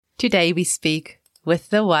Today we speak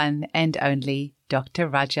with the one and only Dr.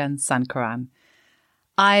 Rajan Sankaran.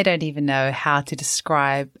 I don't even know how to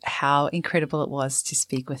describe how incredible it was to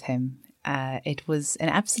speak with him. It was an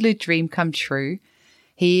absolute dream come true.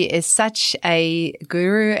 He is such a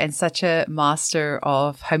guru and such a master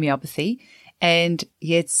of homeopathy, and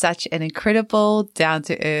yet such an incredible,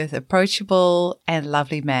 down-to-earth, approachable, and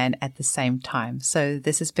lovely man at the same time. So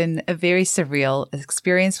this has been a very surreal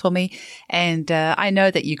experience for me, and I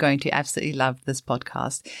know that you're going to absolutely love this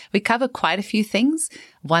podcast. We cover quite a few things.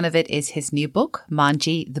 One of it is his new book,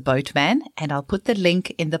 Manji the Boatman, and I'll put the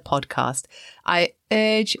link in the podcast. I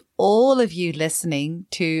urge all of you listening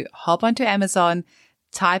to hop onto Amazon,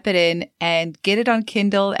 type it in and get it on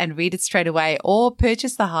Kindle and read it straight away, or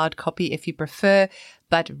purchase the hard copy if you prefer,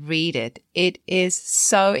 but read it. It is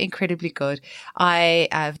so incredibly good.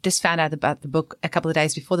 I just found out about the book a couple of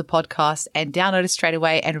days before the podcast and downloaded straight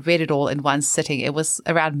away and read it all in one sitting. It was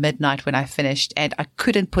around midnight when I finished and I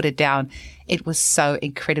couldn't put it down. It was so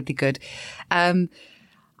incredibly good.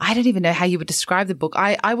 I don't even know how you would describe the book.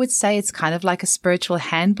 I would say it's kind of like a spiritual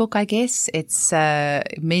handbook, I guess. It's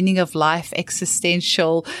meaning of life,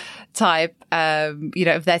 existential type.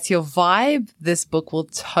 If that's your vibe, this book will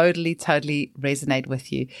totally resonate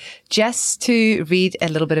with you. Just to read a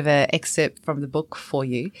little bit of an excerpt from the book for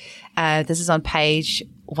you. This is on page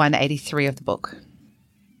 183 of the book.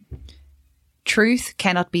 Truth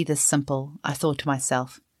cannot be this simple, I thought to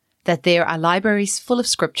myself. That there are libraries full of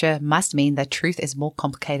scripture must mean that truth is more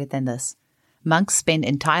complicated than this. Monks spend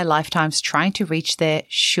entire lifetimes trying to reach there.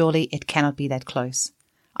 Surely it cannot be that close.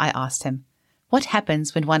 I asked him, what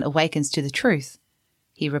happens when one awakens to the truth?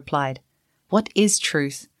 He replied, what is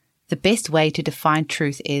truth? The best way to define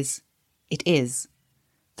truth is, it is.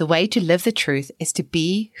 The way to live the truth is to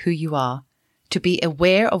be who you are, to be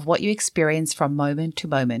aware of what you experience from moment to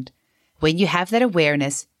moment. When you have that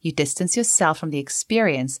awareness, you distance yourself from the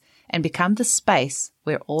experience and become the space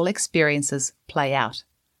where all experiences play out.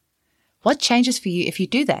 What changes for you if you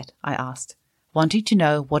do that? I asked, wanting to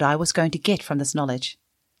know what I was going to get from this knowledge.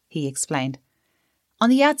 He explained, on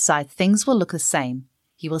the outside, things will look the same.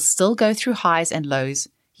 You will still go through highs and lows.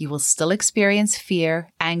 You will still experience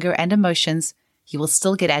fear, anger, and emotions. You will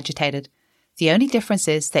still get agitated. The only difference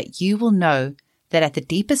is that you will know that at the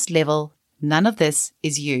deepest level, none of this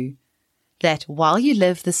is you. That while you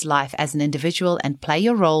live this life as an individual and play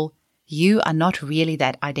your role, you are not really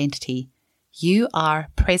that identity. You are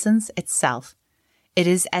presence itself. It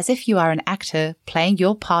is as if you are an actor playing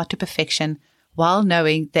your part to perfection while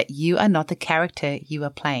knowing that you are not the character you are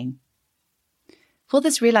playing. Will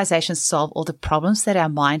this realization solve all the problems that our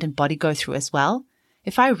mind and body go through as well?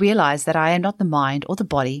 If I realize that I am not the mind or the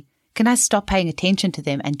body, can I stop paying attention to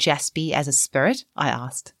them and just be as a spirit? I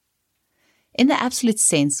asked. In the absolute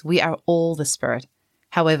sense, we are all the spirit.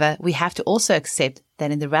 However, we have to also accept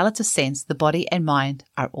that in the relative sense, the body and mind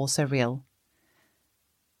are also real.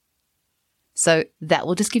 So that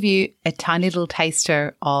will just give you a tiny little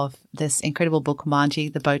taster of this incredible book,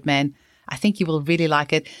 Manji the Boatman. I think you will really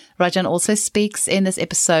like it. Rajan also speaks in this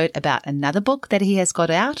episode about another book that he has got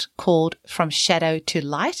out called From Shadow to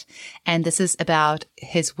Light. And this is about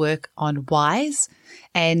his work on whys.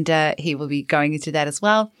 And he will be going into that as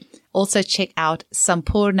well. Also check out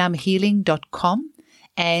sampurnamhealing.com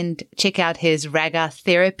and check out his Raga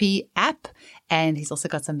Therapy app. And he's also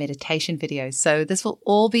got some meditation videos. So this will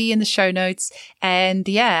all be in the show notes. And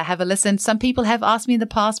yeah, have a listen. Some people have asked me in the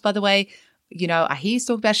past, by the way, I hear you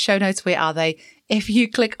talk about show notes. Where are they? If you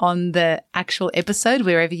click on the actual episode,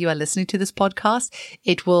 wherever you are listening to this podcast,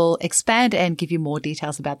 it will expand and give you more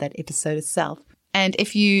details about that episode itself. And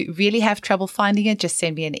if you really have trouble finding it, just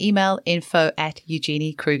send me an email,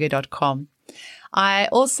 info@eugeniekruger.com. I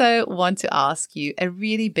also want to ask you a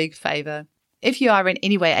really big favor. If you are in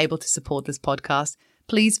any way able to support this podcast,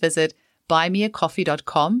 please visit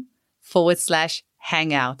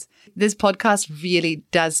buymeacoffee.com/hangout. This podcast really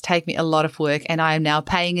does take me a lot of work, and I am now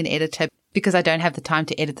paying an editor because I don't have the time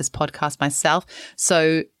to edit this podcast myself.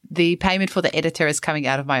 So the payment for the editor is coming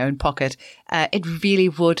out of my own pocket. It really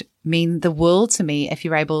would mean the world to me if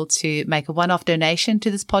you're able to make a one-off donation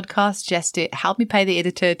to this podcast just to help me pay the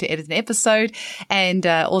editor to edit an episode, and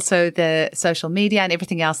also the social media and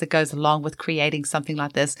everything else that goes along with creating something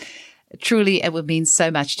like this. Truly, it would mean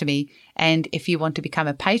so much to me. And if you want to become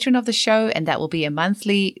a patron of the show, and that will be a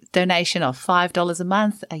monthly donation of $5 a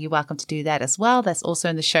month, you're welcome to do that as well. That's also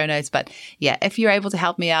in the show notes. But yeah, if you're able to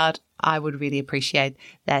help me out, I would really appreciate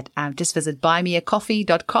that. Just visit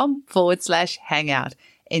buymeacoffee.com/hangout.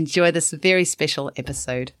 Enjoy this very special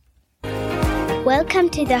episode. Welcome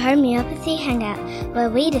to the Homeopathy Hangout, where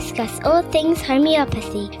we discuss all things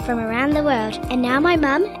homeopathy from around the world. And now my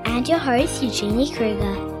mum and your host, Eugenie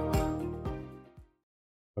Kruger.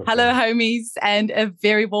 Hello, homies, and a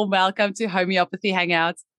very warm welcome to Homeopathy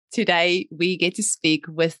Hangout. Today, we get to speak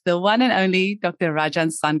with the one and only Dr.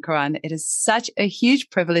 Rajan Sankaran. It is such a huge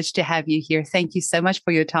privilege to have you here. Thank you so much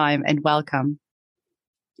for your time and welcome.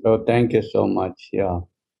 Oh, thank you so much. Yeah.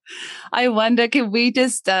 I wonder, can we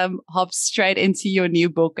just hop straight into your new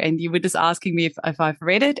book? And you were just asking me if I've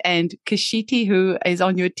read it. And Kashiti, who is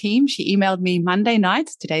on your team, she emailed me Monday night,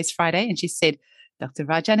 today's Friday, and she said, Dr.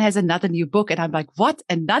 Rajan has another new book. And I'm like, what?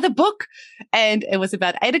 Another book? And it was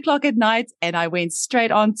about 8:00 at night. And I went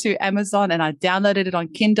straight on to Amazon and I downloaded it on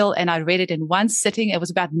Kindle and I read it in one sitting. It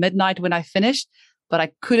was about midnight when I finished, but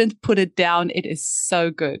I couldn't put it down. It is so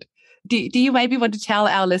good. Do you maybe want to tell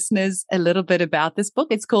our listeners a little bit about this book?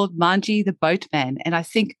 It's called Manji the Boatman. And I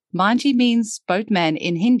think Manji means boatman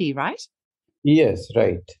in Hindi, right? Yes,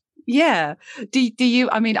 right. Yeah. Do you,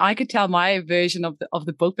 I mean, I could tell my version of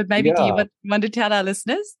the book, but maybe do you want to tell our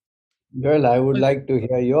listeners? Well, I would like to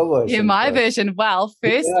hear your version. Yeah, my version. Well,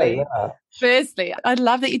 firstly, I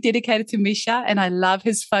love that you dedicated to Misha and I love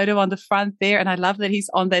his photo on the front there. And I love that he's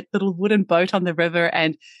on that little wooden boat on the river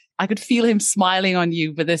and I could feel him smiling on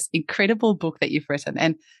you with this incredible book that you've written.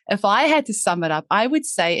 And if I had to sum it up, I would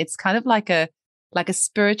say it's kind of like a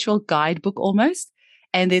spiritual guidebook almost.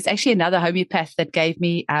 And there's actually another homeopath that gave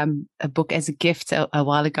me a book as a gift a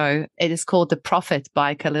while ago. It is called The Prophet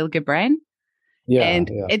by Khalil Gibran.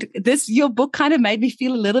 Your book kind of made me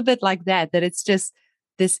feel a little bit like that it's just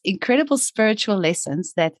this incredible spiritual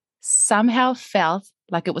lessons that somehow felt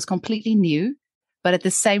like it was completely new, but at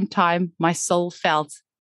the same time, my soul felt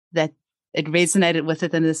that it resonated with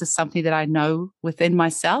it. And this is something that I know within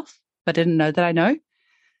myself, but didn't know that I know.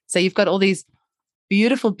 So you've got all these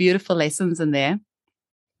beautiful, beautiful lessons in there.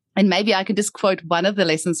 And maybe I could just quote one of the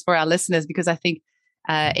lessons for our listeners, because I think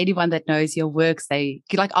anyone that knows your works, I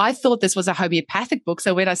thought this was a homeopathic book.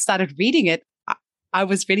 So when I started reading it, I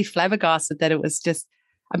was really flabbergasted that it was just,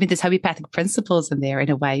 there's homeopathic principles in there in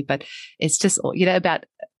a way, but it's just, about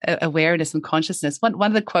awareness and consciousness. One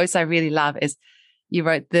of the quotes I really love is, you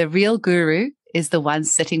wrote, the real guru is the one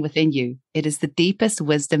sitting within you. It is the deepest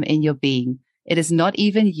wisdom in your being. It is not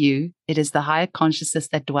even you. It is the higher consciousness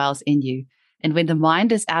that dwells in you. And when the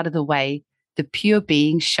mind is out of the way, the pure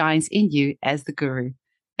being shines in you as the guru.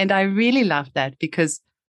 And I really love that because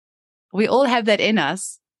we all have that in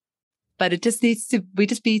us, but it just needs to,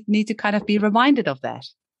 need to kind of be reminded of that.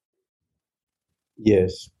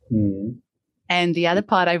 Yes. Mm-hmm. And the other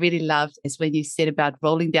part I really loved is when you said about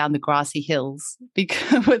rolling down the grassy hills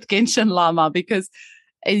with Genshin Lama, because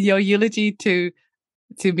in your eulogy to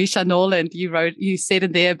Misha Norland, you said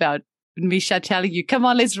in there about Misha telling you, come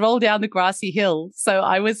on, let's roll down the grassy hill. So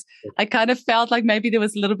I kind of felt like maybe there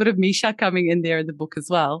was a little bit of Misha coming in there in the book as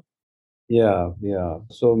well. Yeah.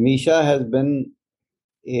 So Misha has been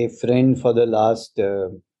a friend for the last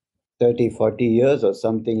 30, 40 years or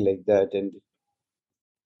something like that. And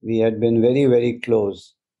we had been very, very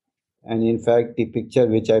close. And in fact, the picture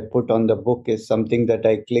which I put on the book is something that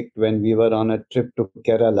I clicked when we were on a trip to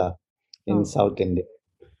Kerala in South India.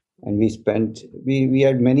 And we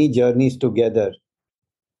had many journeys together,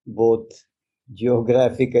 both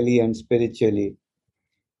geographically and spiritually.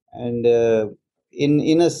 And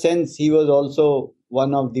in a sense, he was also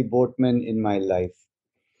one of the boatmen in my life.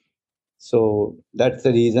 So that's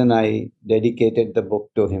the reason I dedicated the book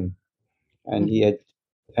to him. And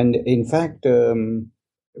and in fact,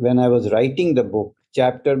 when I was writing the book,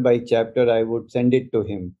 chapter by chapter, I would send it to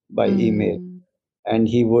him by email. And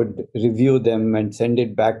he would review them and send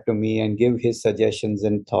it back to me and give his suggestions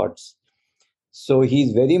and thoughts. So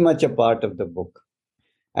he's very much a part of the book.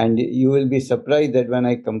 And you will be surprised that when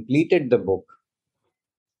I completed the book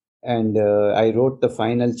and I wrote the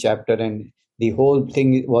final chapter and the whole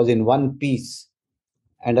thing was in one piece,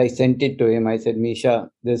 and I sent it to him, I said, Misha,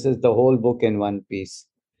 this is the whole book in one piece.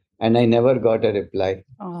 And I never got a reply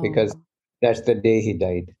because that's the day he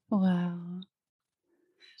died. Wow.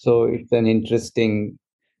 So it's an interesting,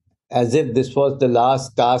 as if this was the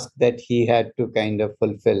last task that he had to kind of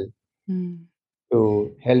fulfill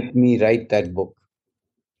to help me write that book.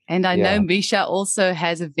 And I know Misha also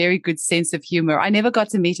has a very good sense of humor. I never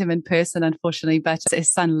got to meet him in person, unfortunately, but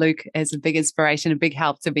his son Luke is a big inspiration, a big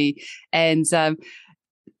help to me. And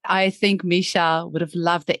I think Misha would have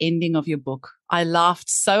loved the ending of your book. I laughed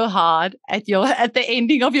so hard at the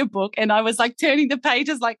ending of your book, and I was like turning the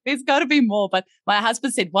pages like there's got to be more. But my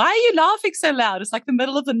husband said, "Why are you laughing so loud?" It's like the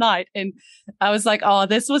middle of the night, and I was like, "Oh,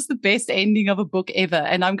 this was the best ending of a book ever."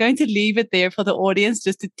 And I'm going to leave it there for the audience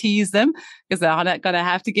just to tease them because they're going to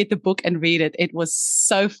have to get the book and read it. It was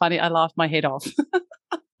so funny. I laughed my head off.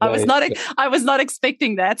 I was not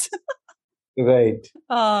expecting that. Right.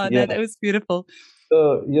 Oh, no, that was beautiful.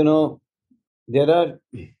 So, there are,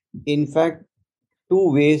 in fact,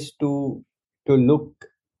 two ways to look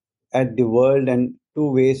at the world and two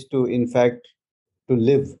ways to, in fact, to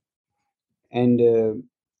live. And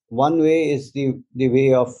one way is the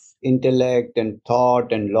way of intellect and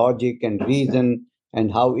thought and logic and reason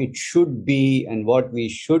and how it should be and what we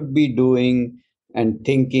should be doing and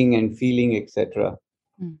thinking and feeling, etc.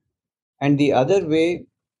 And the other way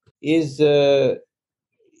is to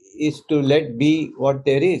let be what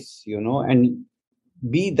there is, and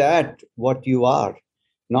be that what you are,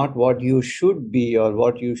 not what you should be or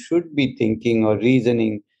what you should be thinking or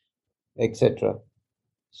reasoning, etc.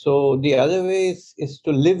 So the other way is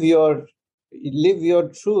to live your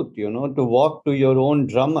truth, to walk to your own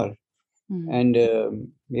drummer. And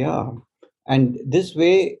and this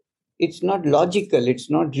way it's not logical, it's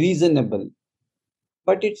not reasonable,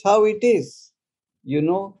 but it's how it is.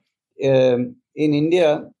 In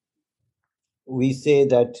India, we say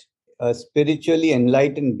that a spiritually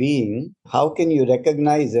enlightened being, how can you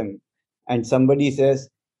recognize him? And somebody says,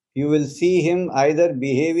 you will see him either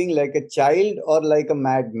behaving like a child or like a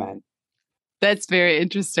madman. That's very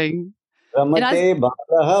interesting. Ramate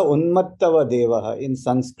bharaha unmattava devaha in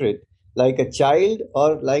Sanskrit, like a child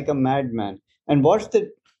or like a madman. And what's the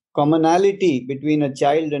commonality between a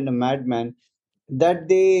child and a madman? That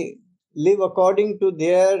they live according to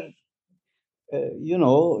their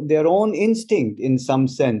their own instinct in some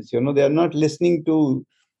sense. They are not listening to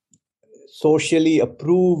socially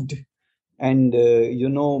approved and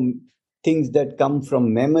things that come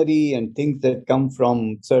from memory and things that come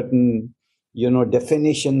from certain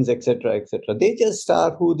definitions, etc., etc. They just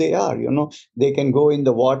are who they are. They can go in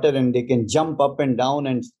the water and they can jump up and down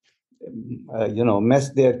and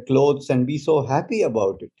mess their clothes and be so happy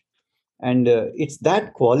about it. And it's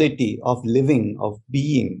that quality of living, of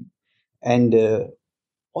being, and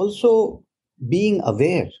also being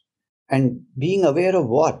aware. And being aware of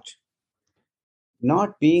what?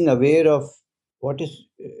 Not being aware of what is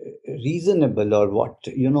reasonable or what,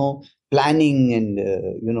 planning and,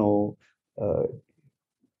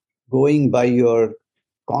 going by your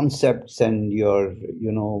concepts and your,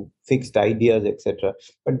 fixed ideas, etc.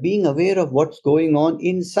 But being aware of what's going on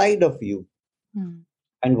inside of you.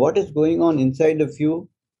 And what is going on inside of you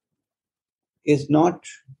is not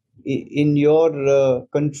in your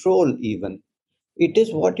control even. It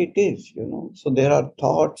is what it is, So there are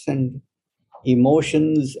thoughts and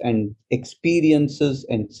emotions and experiences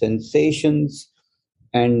and sensations,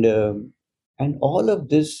 and all of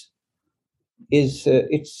this is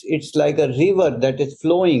it's like a river that is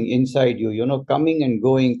flowing inside you, coming and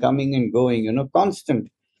going,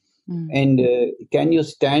 constant. And can you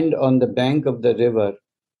stand on the bank of the river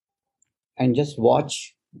and just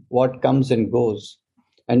watch what comes and goes?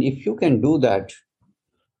 And if you can do that,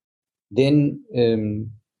 then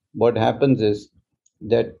what happens is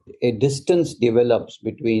that a distance develops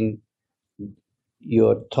between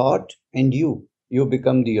your thought and you. You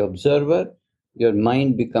become the observer, your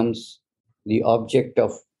mind becomes the object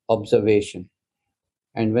of observation.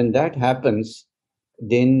 And when that happens,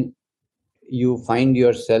 then you find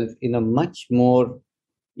yourself in a much more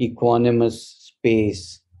equanimous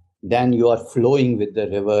space than you are flowing with the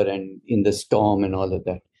river and in the storm and all of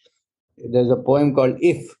that. There's a poem called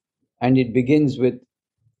If, and it begins with,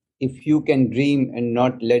 if you can dream and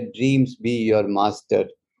not let dreams be your master,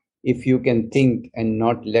 if you can think and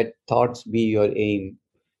not let thoughts be your aim,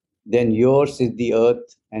 then yours is the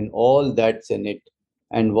earth and all that's in it.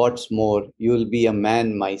 And what's more, you'll be a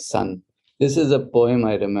man, my son. This is a poem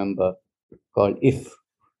I remember called If.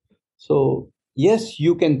 So, yes,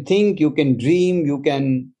 you can think, you can dream, you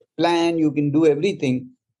can plan, you can do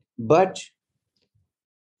everything. But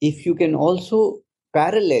if you can also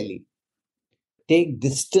parallelly take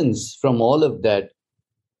distance from all of that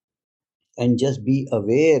and just be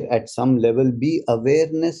aware at some level, be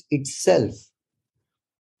awareness itself,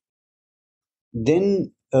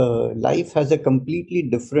 then life has a completely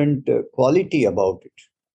different quality about it.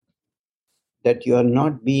 That you are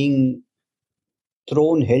not being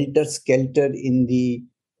thrown helter-skelter in the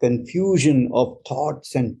confusion of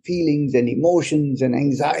thoughts and feelings and emotions and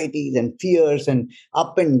anxieties and fears and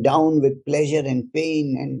up and down with pleasure and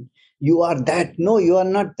pain, and you are that. No, you are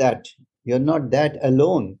not that. You're not that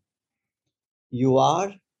alone. you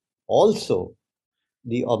are also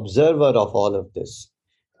the observer of all of this.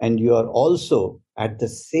 And you are also at the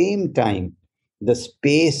same time the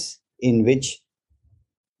space in which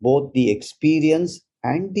both the experience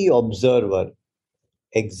and the observer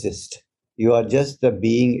exist. You are just the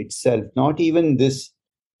being itself, not even this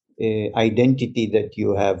identity that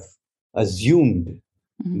you have assumed,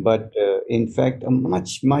 but in fact, a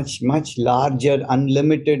much, much, much larger,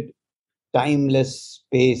 unlimited, timeless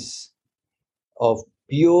space of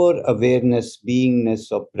pure awareness,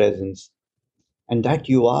 beingness, of presence. And that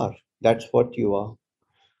you are, that's what you are.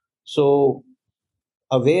 So,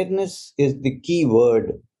 awareness is the key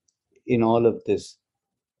word in all of this.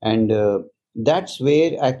 And that's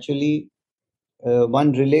where actually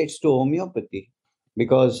one relates to homeopathy,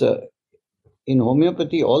 because in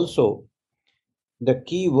homeopathy also, the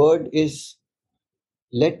key word is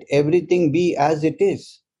let everything be as it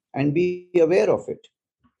is and be aware of it.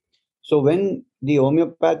 So when the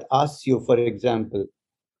homeopath asks you, for example,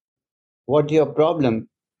 what your problem,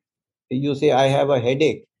 you say, I have a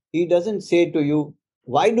headache. He doesn't say to you,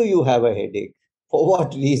 why do you have a headache? For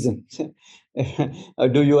what reason?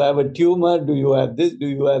 Do you have a tumor? Do you have this? Do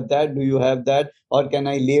you have that? Do you have that? Or can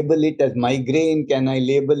I label it as migraine? Can I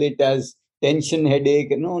label it as tension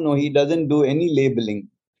headache? No, he doesn't do any labeling.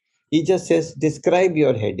 He just says, describe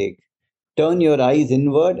your headache. Turn your eyes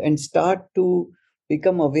inward and start to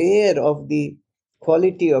become aware of the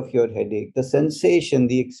quality of your headache, the sensation,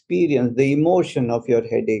 the experience, the emotion of your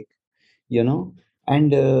headache,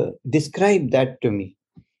 and describe that to me.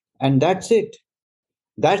 And that's it.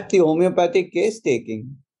 That's the homeopathic case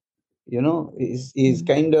taking, is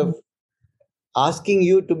kind of asking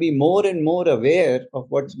you to be more and more aware of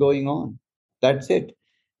what's going on. That's it.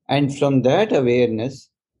 And from that awareness,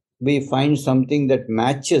 we find something that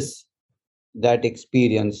matches that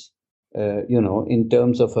experience, in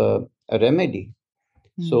terms of a remedy.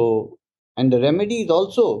 So, and the remedy is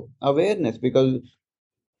also awareness, because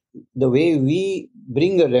the way we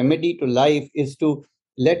bring a remedy to life is to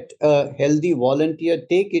let a healthy volunteer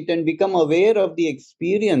take it and become aware of the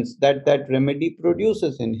experience that that remedy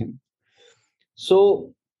produces in him.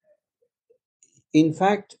 So, in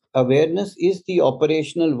fact, awareness is the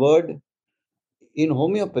operational word in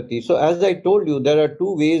homeopathy. So, as I told you, there are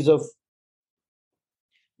two ways of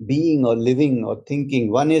being or living or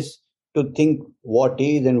thinking. One is to think what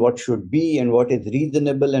is and what should be and what is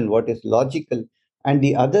reasonable and what is logical. And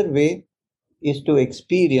the other way is to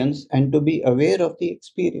experience and to be aware of the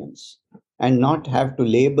experience and not have to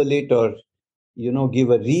label it or give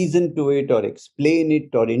a reason to it or explain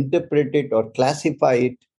it or interpret it or classify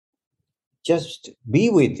it. Just be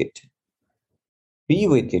with it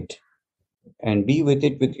and be with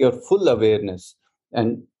it with your full awareness.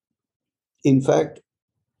 And in fact,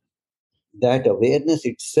 that awareness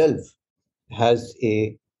itself has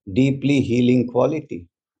a deeply healing quality,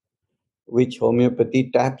 which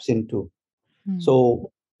homeopathy taps into.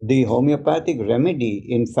 So the homeopathic remedy,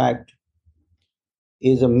 in fact,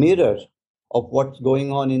 is a mirror of what's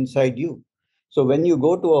going on inside you. So when you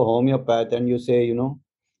go to a homeopath and you say,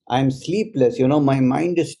 I'm sleepless, my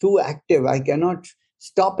mind is too active, I cannot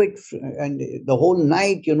stop it. And the whole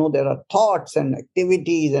night, there are thoughts and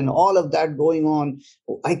activities and all of that going on.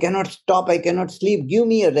 I cannot stop, I cannot sleep. Give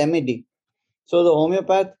me a remedy. So the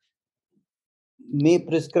homeopath may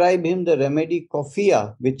prescribe him the remedy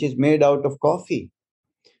coffea, which is made out of coffee,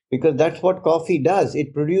 because that's what coffee does.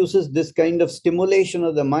 It produces this kind of stimulation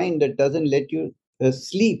of the mind that doesn't let you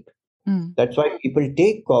sleep. That's why people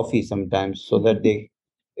take coffee sometimes, so that they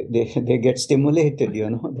get stimulated.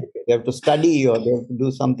 They have to study or they have to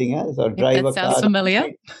do something else or drive a car. Sounds familiar.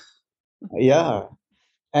 Yeah,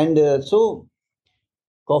 and so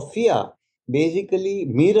coffea basically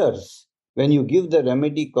mirrors. When you give the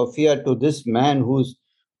remedy coffea to this man whose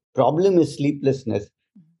problem is sleeplessness,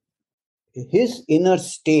 his inner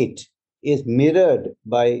state is mirrored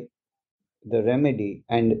by the remedy.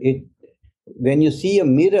 And when you see a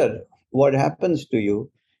mirror, what happens to you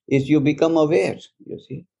is you become aware. You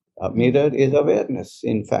see, a mirror is awareness,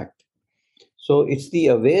 in fact. So it's the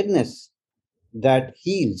awareness that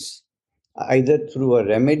heals, either through a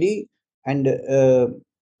remedy. And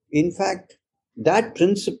in fact, that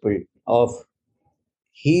principle of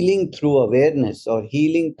healing through awareness or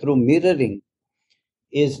healing through mirroring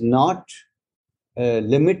is not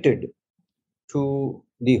limited to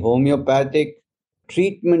the homeopathic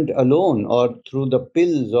treatment alone, or through the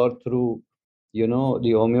pills, or through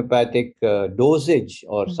the homeopathic dosage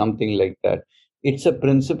or something like that. It's a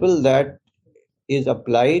principle that is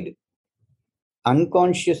applied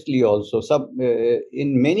unconsciously also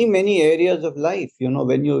in many areas of life.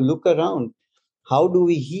 When you look around, how do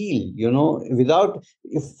we heal?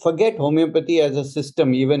 Forget homeopathy as a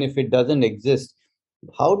system, even if it doesn't exist.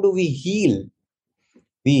 How do we heal?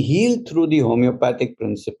 We heal through the homeopathic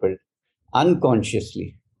principle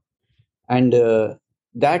unconsciously. And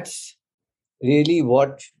that's really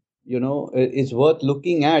what, is worth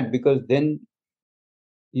looking at, because then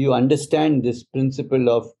you understand this principle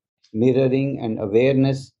of mirroring and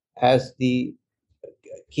awareness as the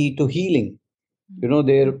key to healing.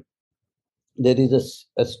 There is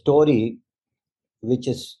a story which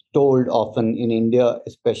is told often in India,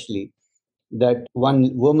 especially, that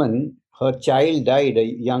one woman, her child died, a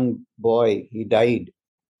young boy, he died.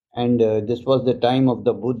 And this was the time of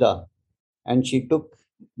the Buddha. And she took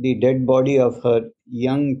the dead body of her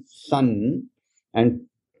young son and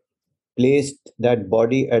placed that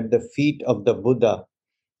body at the feet of the Buddha.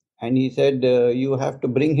 And he said, you have to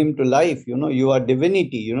bring him to life. You are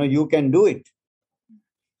divinity. You can do it.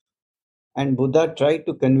 And Buddha tried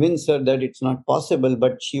to convince her that it's not possible,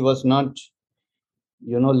 but she was not,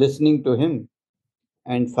 listening to him.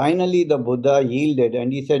 And finally, the Buddha yielded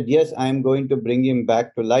and he said, yes, I am going to bring him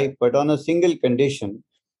back to life, but on a single condition,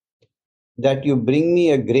 that you bring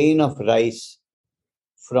me a grain of rice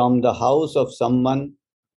from the house of someone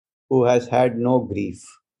who has had no grief.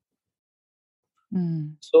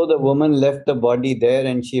 So the woman left the body there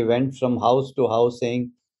and she went from house to house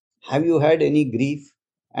saying, have you had any grief?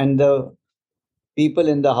 And the people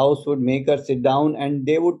in the house would make her sit down and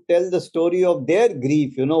they would tell the story of their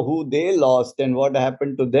grief, who they lost and what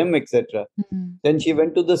happened to them, etc. Then she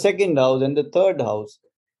went to the second house and the third house.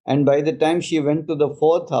 And by the time she went to the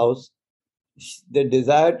fourth house, the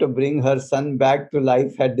desire to bring her son back to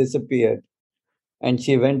life had disappeared. And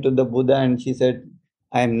she went to the Buddha and she said,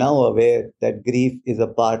 I am now aware that grief is a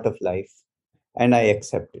part of life and I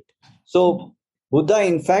accept it. So Buddha,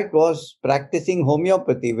 in fact, was practicing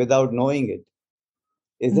homeopathy without knowing it,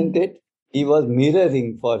 isn't it? He was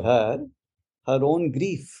mirroring for her own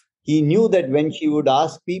grief. He knew that when she would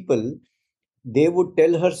ask people, they would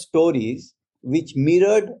tell her stories which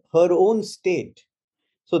mirrored her own state.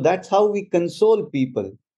 So that's how we console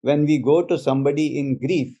people. When we go to somebody in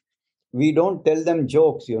grief, we don't tell them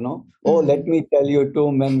jokes, Oh, let me tell you,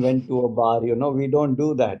 two men went to a bar, we don't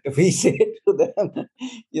do that. We say to them,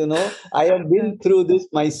 I have been through this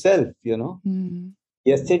myself,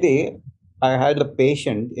 Yesterday, I had a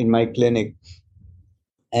patient in my clinic,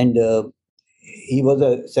 and he was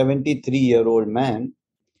a 73-year-old man,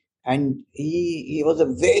 and he was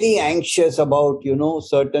very anxious about,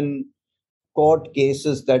 certain court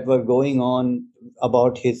cases that were going on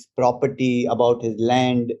about his property, about his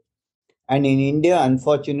land. And in India,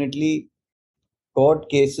 unfortunately, court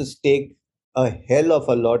cases take a hell of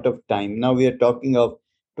a lot of time. Now we are talking of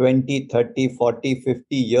 20, 30, 40,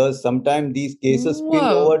 50 years. Sometimes these cases spill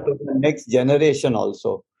over to the next generation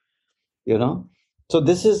also, So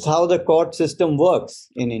this is how the court system works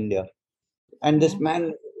in India. And this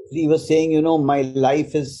man, he was saying, my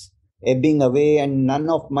life is ebbing away and none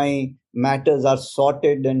of my matters are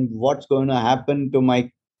sorted and what's going to happen to my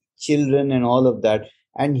children and all of that.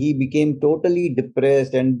 And he became totally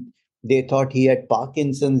depressed and they thought he had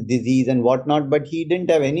Parkinson's disease and whatnot, but he didn't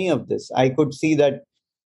have any of this. I could see that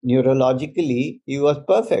neurologically he was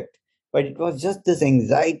perfect, but it was just this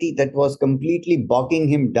anxiety that was completely bogging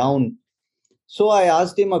him down. So I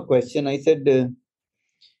asked him a question. I said, do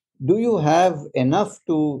you have enough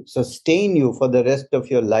to sustain you for the rest of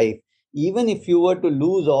your life, even if you were to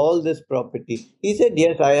lose all this property? He said,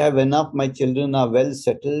 yes, I have enough. My children are well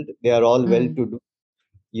settled. They are all well to do.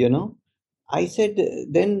 I said,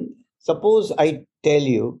 then suppose I tell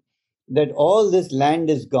you that all this land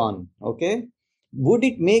is gone, okay? Would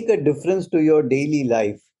it make a difference to your daily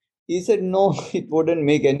life? He said, no, it wouldn't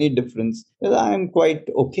make any difference. I am quite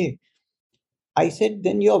okay. I said,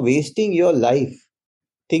 then you're wasting your life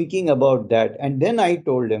thinking about that. And then I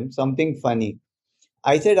told him something funny.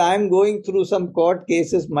 I said, I'm going through some court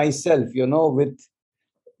cases myself,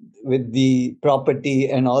 with the property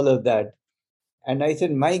and all of that. And I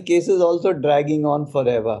said, my case is also dragging on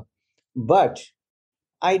forever. But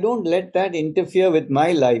I don't let that interfere with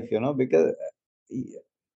my life, because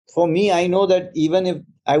for me, I know that even if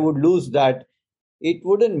I would lose that, it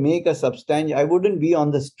wouldn't make a substantial, I wouldn't be on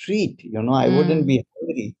the street, I wouldn't be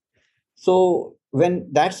hungry. So when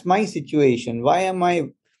that's my situation, why am I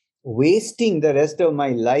wasting the rest of my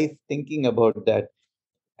life thinking about that?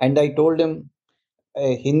 And I told him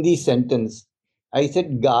a Hindi sentence. I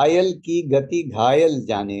said, "Gayal ki gati ghayal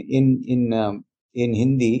jane." In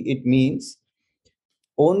Hindi, it means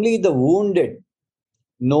only the wounded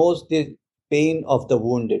knows the pain of the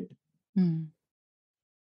wounded.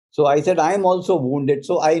 So I said, I am also wounded,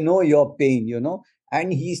 so I know your pain.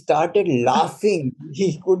 And he started laughing.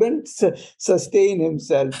 He couldn't sustain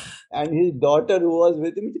himself. And his daughter, who was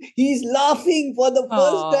with him, he's laughing for the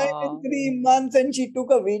first time in Oh, 3 months. And she took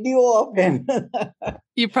a video of him.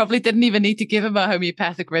 you probably didn't even need to give him a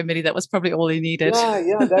homeopathic remedy. That was probably all he needed.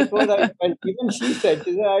 Yeah, that's what I felt. Even she said,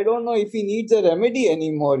 I don't know if he needs a remedy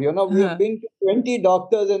anymore. We have been to 20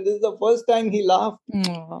 doctors, and this is the first time he laughed.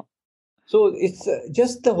 Oh. So it's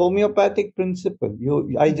just the homeopathic principle.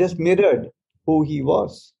 I just mirrored who he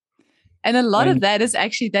was. And a lot of that is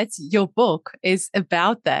actually, that's your book is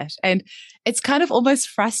about that. And it's kind of almost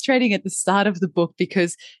frustrating at the start of the book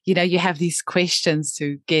because, you have these questions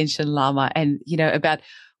to Genshin Lama and, about,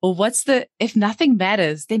 well, if nothing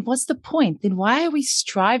matters, then what's the point? Then why are we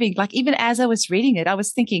striving? Like, even as I was reading it, I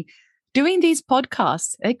was thinking, doing these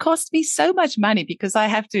podcasts, it costs me so much money because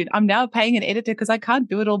I'm now paying an editor because I can't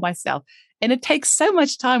do it all myself. And it takes so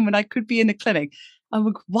much time when I could be in a clinic. I'm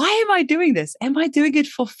like, why am I doing this? Am I doing it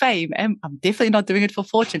for fame? I'm definitely not doing it for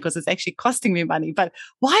fortune because it's actually costing me money. But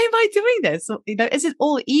why am I doing this? Is it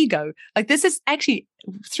all ego? Like, this is actually,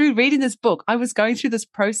 through reading this book, I was going through this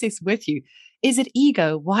process with you. Is it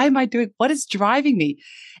ego? Why am I doing? What is driving me?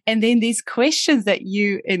 And then these questions that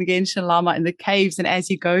you in Genshin Lama in the caves, and as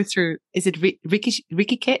you go through, is it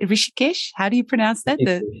Rishikesh? How do you pronounce that?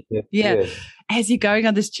 Yes. As you're going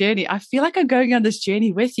on this journey, I feel like I'm going on this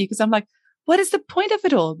journey with you because I'm like, what is the point of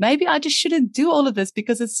it all? Maybe I just shouldn't do all of this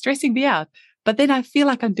because it's stressing me out. But then I feel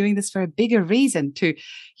like I'm doing this for a bigger reason to,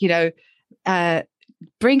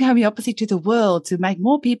 bring homeopathy to the world, to make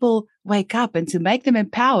more people wake up and to make them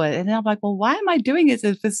empowered. And then I'm like, well, why am I doing this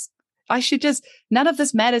if none of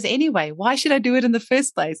this matters anyway? Why should I do it in the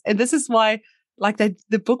first place? And this is why, like, the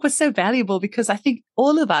book was so valuable because I think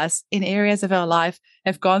all of us in areas of our life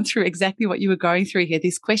have gone through exactly what you were going through here.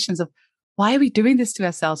 These questions of, why are we doing this to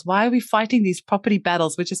ourselves? Why are we fighting these property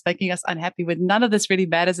battles, which is making us unhappy when none of this really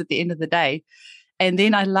matters at the end of the day? And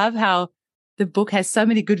then I love how the book has so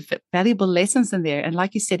many good, valuable lessons in there. And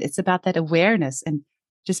like you said, it's about that awareness and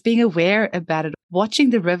just being aware about it,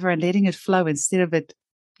 watching the river and letting it flow instead of it,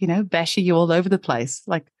 bashing you all over the place.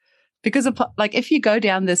 Because if you go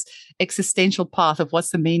down this existential path of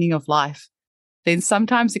what's the meaning of life, then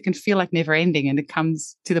sometimes it can feel like never ending. And it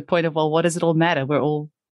comes to the point of, well, what does it all matter? We're all,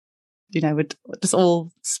 we're just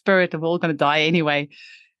all spirit and we're all going to die anyway.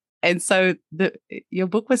 And so your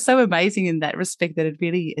book was so amazing in that respect that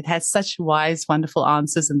it has such wise, wonderful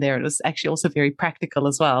answers in there. It was actually also very practical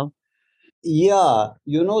as well. Yeah.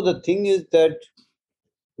 The thing is that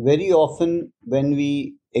very often when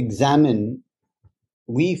we examine,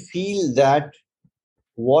 we feel that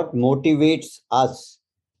what motivates us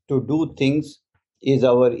to do things is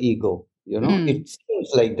our ego. It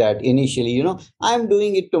seems like that initially. I'm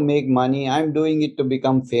doing it to make money. I'm doing it to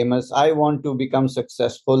become famous. I want to become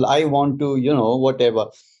successful. I want to, whatever.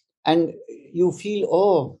 And you feel,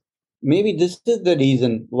 oh, maybe this is the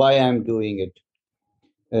reason why I'm doing it.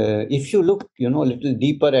 If you look, a little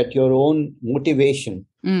deeper at your own motivation,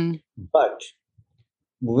 but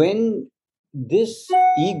when this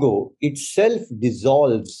ego itself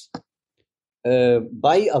dissolves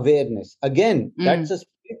by awareness, again, that's a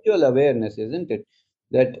spiritual awareness, isn't it?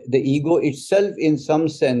 That the ego itself, in some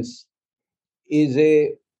sense, is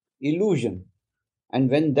a illusion. And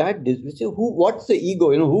when what's the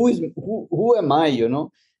ego? Who am I?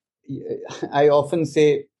 I often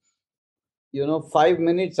say, 5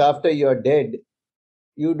 minutes after you're dead,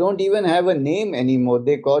 you don't even have a name anymore.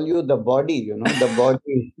 They call you the body, the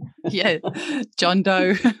body. Yeah, John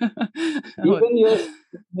Doe. Even your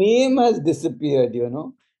name has disappeared,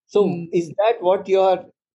 So is that what your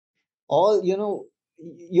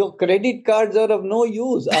credit cards are of no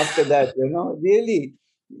use after that, really,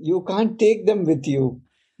 you can't take them with you.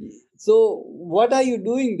 So what are you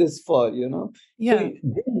doing this for, Yeah.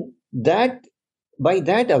 So that, by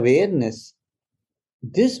that awareness,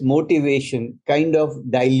 this motivation kind of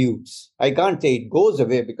dilutes. I can't say it goes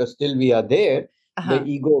away because still we are there. The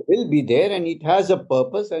ego will be there and it has a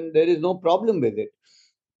purpose and there is no problem with it.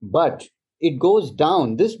 But it goes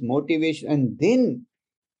down, this motivation, and then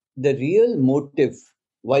the real motive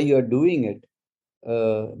why you're doing it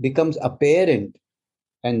becomes apparent.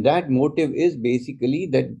 And that motive is basically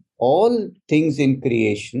that all things in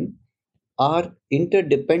creation are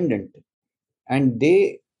interdependent and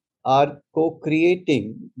they are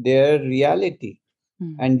co-creating their reality.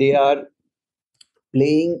 And they are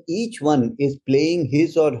each one is playing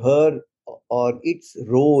his or her or its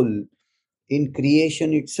role in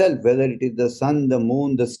creation itself, whether it is the sun, the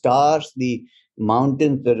moon, the stars, the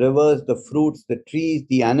mountains, the rivers, the fruits, the trees,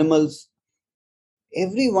 the animals.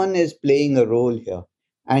 Everyone is playing a role here.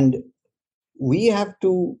 And we have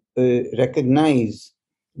to recognize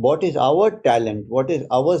what is our talent, what is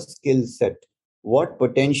our skill set, what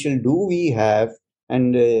potential do we have,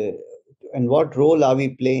 and what role are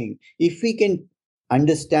we playing. If we can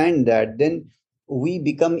understand that, then we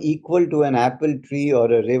become equal to an apple tree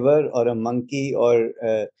or a river or a monkey or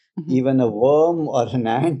even a worm or an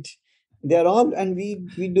ant. They're all, and we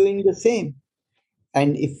doing the same.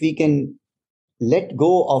 And if we can let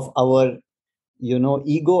go of our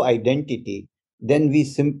ego identity, then we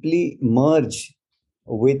simply merge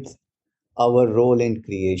with our role in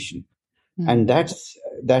creation. And that's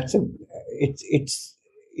a it's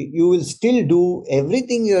you will still do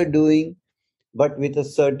everything you're doing, but with a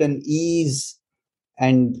certain ease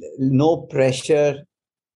and no pressure,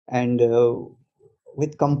 and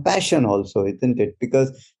with compassion also, isn't it?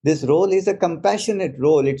 Because this role is a compassionate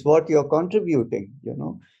role. It's what you're contributing.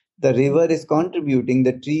 The river is contributing,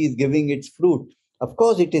 the tree is giving its fruit. Of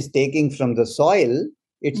course it is taking from the soil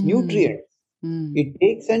its nutrients. It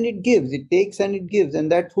takes and it gives, it takes and it gives,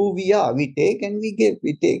 and that's who we are. We take and we give,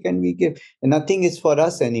 we take and we give, and nothing is for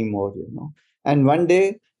us anymore. And one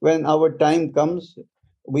day when our time comes,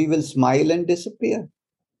 we will smile and disappear.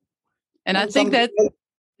 And I think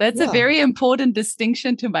that's a very important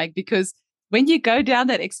distinction to make, because when you go down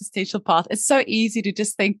that existential path, it's so easy to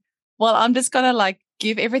just think, well, I'm just going to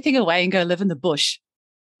give everything away and go live in the bush,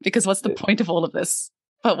 because what's the point of all of this?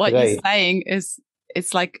 But what you're saying is,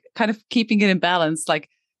 it's kind of keeping it in balance, like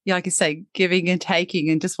you say, giving and taking,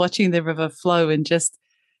 and just watching the river flow, and just,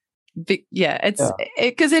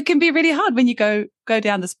 because it can be really hard when you go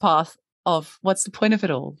down this path of what's the point of it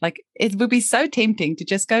all. It would be so tempting to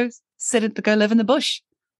just go live in the bush.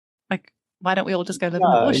 Why don't we all just go live in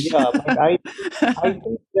the bush? But I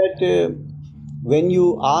think that when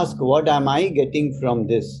you ask, what am I getting from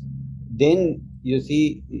this? Then you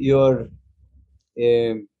see your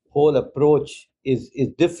whole approach is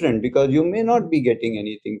different, because you may not be getting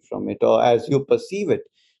anything from it, or as you perceive it.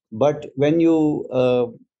 But when you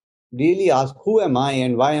really ask, who am I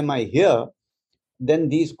and why am I here? Then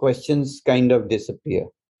these questions kind of disappear,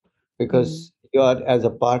 because you are, as a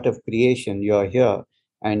part of creation, you are here,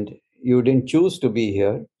 and you didn't choose to be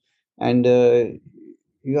here, and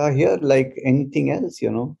you are here like anything else,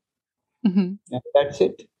 And that's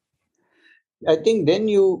it. I think then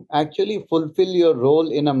you actually fulfill your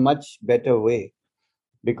role in a much better way,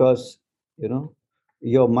 because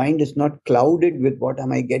your mind is not clouded with what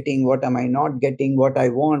am I getting, what am I not getting, what I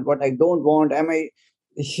want, what I don't want.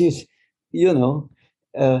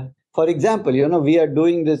 For example, we are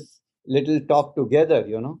doing this little talk together.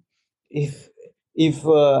 If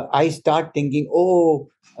I start thinking,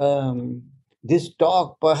 this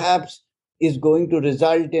talk perhaps is going to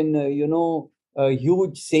result in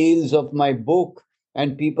huge sales of my book,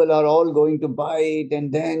 and people are all going to buy it,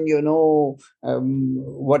 and then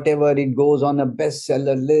whatever, it goes on a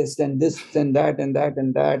bestseller list, and this and that and that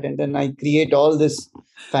and that, and then I create all this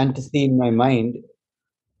fantasy in my mind.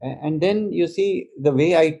 And then you see, the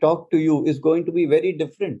way I talk to you is going to be very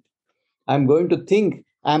different. I'm going to think,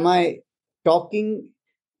 am I talking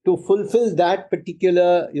to fulfill that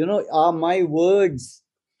particular, are my words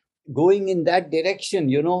going in that direction?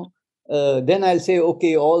 Then I'll say,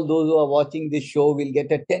 okay, all those who are watching this show will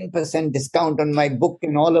get a 10% discount on my book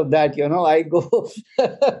and all of that. I go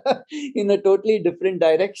in a totally different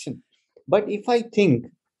direction. But if I think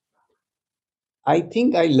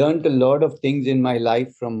I learned a lot of things in my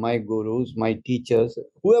life from my gurus, my teachers,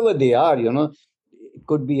 whoever they are. It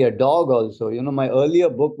could be a dog also. My earlier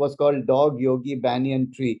book was called Dog Yogi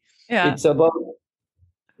Banyan Tree. Yeah.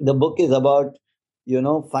 The book is about,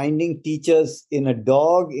 finding teachers in a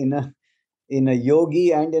dog, in a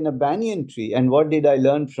yogi, and in a banyan tree. And what did I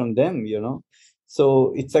learn from them,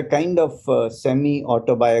 So it's a kind of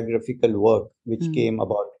semi-autobiographical work, which came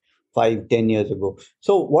about 5-10 years ago.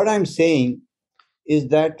 So what I'm saying is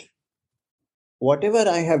that whatever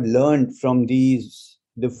I have learned from these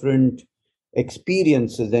different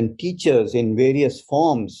experiences and teachers in various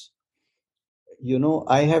forms,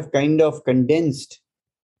 I have kind of condensed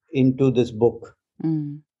into this book.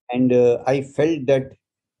 And I felt that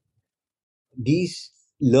these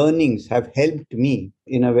learnings have helped me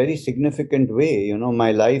in a very significant way.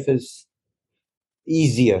 My life is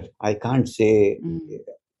easier. I can't say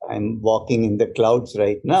I'm walking in the clouds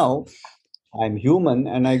right now. I'm human,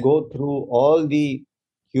 and I go through all the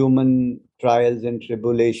human trials and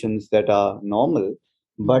tribulations that are normal.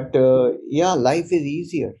 But life is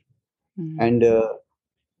easier. And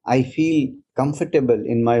I feel comfortable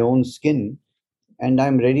in my own skin, and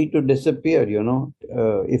I'm ready to disappear,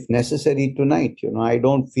 if necessary tonight. I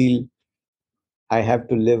don't feel I have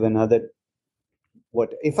to live another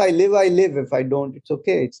what if I live, I live. If I don't, it's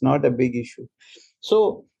okay. It's not a big issue.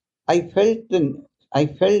 So I felt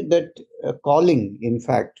that calling, in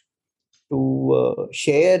fact, to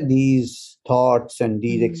share these thoughts and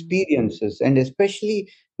these experiences, and especially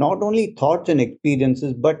not only thoughts and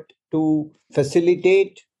experiences, but to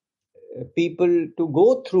facilitate people to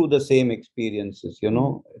go through the same experiences,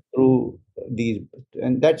 through these.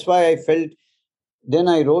 And that's why I felt. Then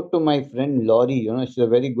I wrote to my friend Laurie, she's a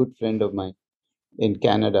very good friend of mine in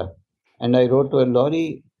Canada. And I wrote to her,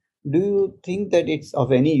 Laurie, do you think that it's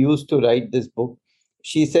of any use to write this book?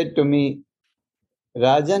 She said to me,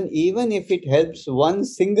 Rajan, even if it helps one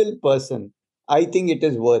single person, I think it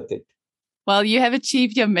is worth it. Well, you have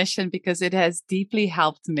achieved your mission because it has deeply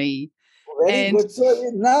helped me. Very good.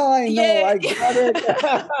 So now I know. Yeah. I got it.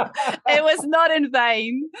 It was not in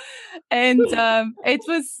vain. And it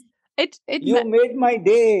was... You made my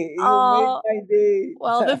day. Made my day.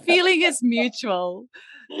 Well, the feeling is mutual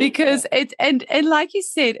because and like you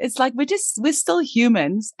said, it's like we're still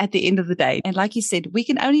humans at the end of the day. And like you said, we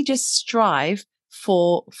can only just strive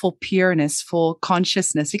for pureness, for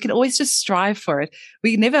consciousness. We can always just strive for it.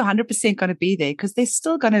 We're never 100% going to be there because there's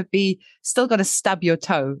still going to stub your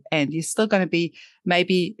toe, and you're still going to be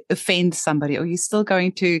maybe offend somebody, or you're still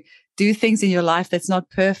going to do things in your life that's not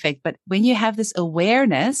perfect. But when you have this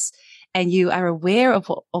awareness and you are aware of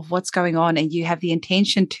what's going on, and you have the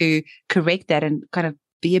intention to correct that and kind of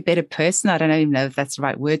be a better person, I don't even know if that's the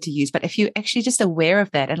right word to use, but if you're actually just aware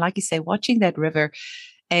of that, and like you say, watching that river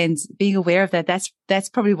and being aware of that, that's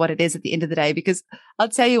probably what it is at the end of the day. Because I'll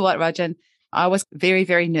tell you what, Rajan, I was very,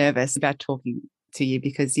 very nervous about talking to you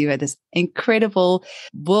because you are this incredible,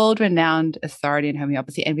 world-renowned authority in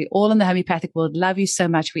homeopathy, and we all in the homeopathic world love you so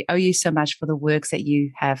much. We owe you so much for the works that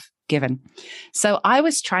you have given. So I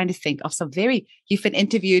was trying to think of you've been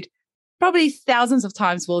interviewed probably thousands of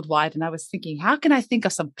times worldwide, and I was thinking, how can I think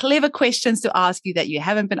of some clever questions to ask you that you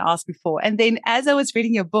haven't been asked before? And then as I was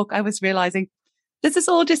reading your book, I was realizing this is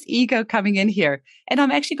all just ego coming in here. And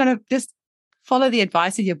I'm actually going to just follow the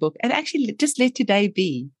advice in your book and actually just let today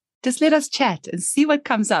be. Just let us chat and see what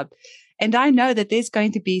comes up. And I know that there's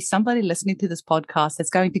going to be somebody listening to this podcast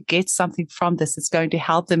that's going to get something from this. That's going to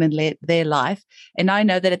help them in their life. And I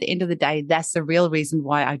know that at the end of the day, that's the real reason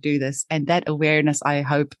why I do this. And that awareness, I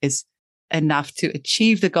hope, is enough to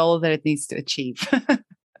achieve the goal that it needs to achieve.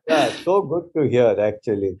 Yeah, so good to hear,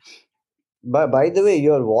 actually. But by the way,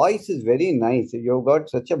 your voice is very nice. You've got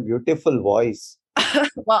such a beautiful voice.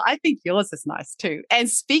 Well, I think yours is nice too. And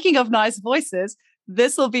speaking of nice voices,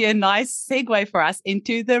 this will be a nice segue for us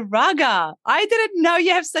into the raga. I didn't know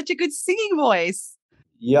you have such a good singing voice.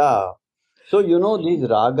 Yeah. So, these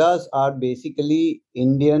ragas are basically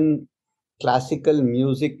Indian classical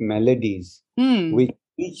music melodies, which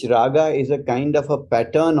each raga is a kind of a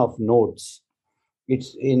pattern of notes.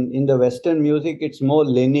 It's in the Western music, it's more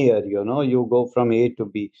linear, you go from A to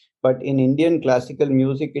B. But in Indian classical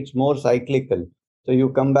music, it's more cyclical. So you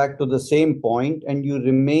come back to the same point and you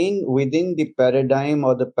remain within the paradigm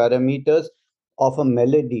or the parameters of a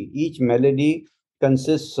melody. Each melody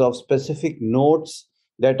consists of specific notes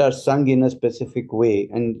that are sung in a specific way,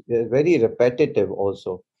 and very repetitive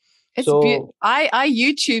also. I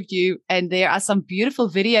YouTubed you, and there are some beautiful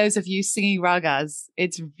videos of you singing ragas.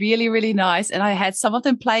 It's really, really nice. And I had some of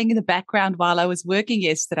them playing in the background while I was working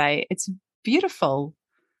yesterday. It's beautiful.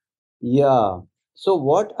 Yeah. So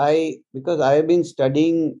because I have been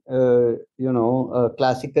studying,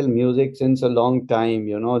 classical music since a long time,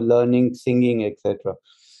 learning, singing, etc.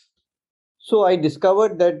 So I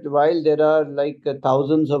discovered that while there are like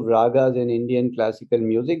thousands of ragas in Indian classical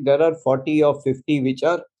music, there are 40 or 50 which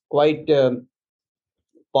are quite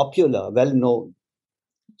popular, well known.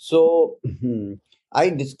 So I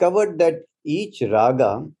discovered that each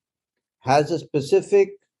raga has a specific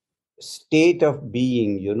state of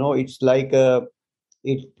being. It's like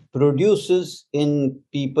it produces in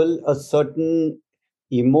people a certain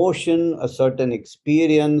emotion, a certain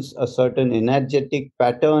experience, a certain energetic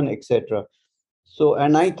pattern, etc. So,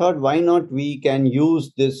 and I thought, why not we can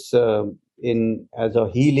use this as a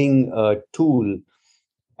healing tool,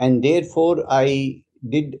 and therefore I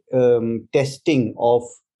did testing of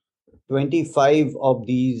 25 of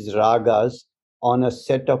these ragas on a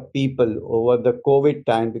set of people over the COVID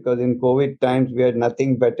time, because in COVID times we had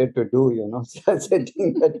nothing better to do,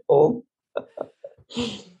 sitting at home.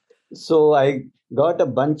 So I got a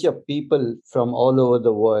bunch of people from all over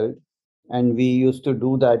the world, and we used to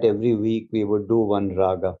do that every week. We would do one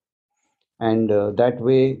raga, and that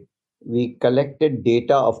way we collected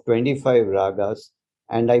data of 25 ragas,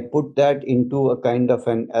 and I put that into a kind of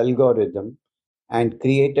an algorithm and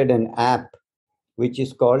created an app which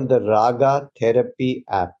is called the Raga Therapy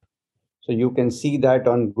app. So you can see that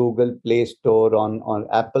on Google Play Store, on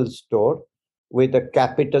Apple Store, with a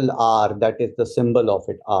capital R, that is the symbol of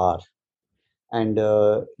it, R. And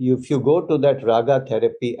if you go to that Raga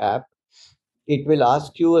Therapy app, it will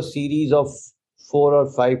ask you a series of 4 or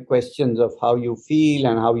 5 questions of how you feel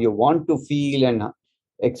and how you want to feel, and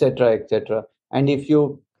etc., etc. And if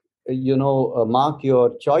you mark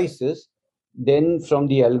your choices, then from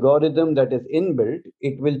the algorithm that is inbuilt,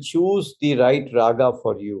 it will choose the right raga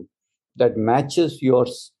for you that matches your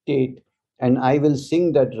state, and I will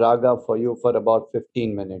sing that raga for you for about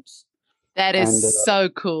 15 minutes. That is And so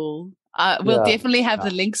cool. We'll definitely have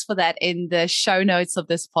the links for that in the show notes of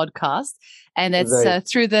this podcast. And that's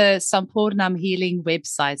through the Sampurnam Healing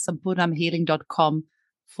website,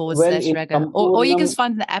 sampurnamhealing.com/raga. Or you can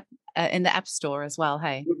find the app in the App Store as well.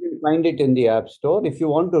 Hey, you can find it in the App Store. If you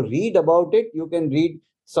want to read about it, you can read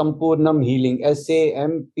Sampurnam Healing,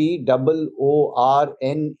 SAMPOORNAM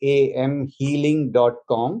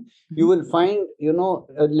healing.com. You will find,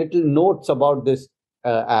 little notes about this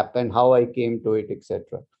app and how I came to it,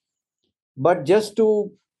 etc. But just to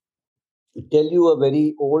tell you a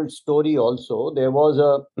very old story also, there was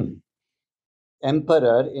a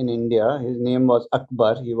emperor in India. His name was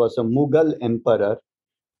Akbar. He was a Mughal emperor,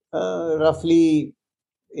 roughly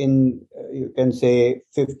in, you can say,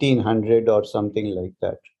 1500 or something like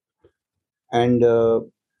that. And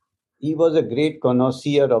he was a great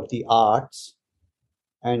connoisseur of the arts.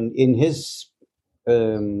 And in his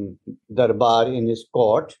darbar, in his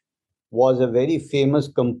court, was a very famous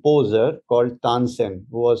composer called Tansen,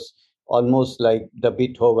 who was almost like the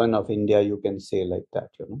Beethoven of India, you can say like that,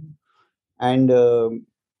 And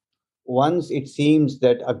once it seems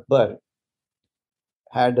that Akbar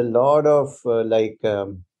had a lot of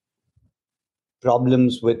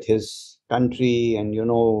problems with his country, and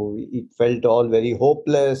it felt all very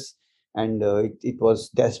hopeless, and it was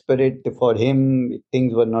desperate for him.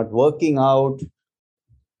 Things were not working out,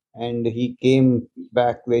 and he came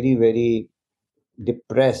back very, very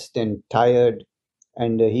depressed and tired,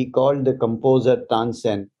 and he called the composer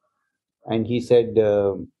Tansen, and he said,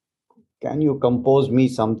 can you compose me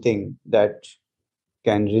something that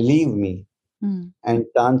can relieve me? And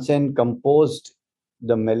Tansen composed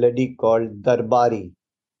the melody called Darbari.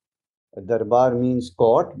 Darbar means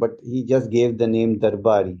court, but he just gave the name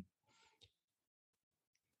Darbari.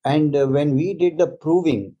 And when we did the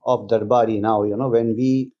proving of Darbari now, when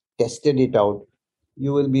we tested it out,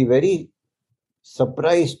 you will be very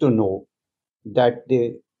surprised to know that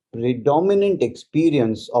the predominant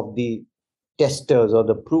experience of the testers or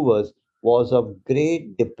the provers was of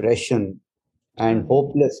great depression and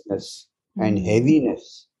hopelessness and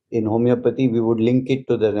heaviness. In homeopathy, we would link it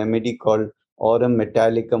to the remedy called aurum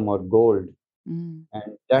metallicum or gold. And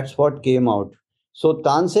that's what came out. So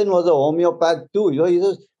Tansen was a homeopath too. It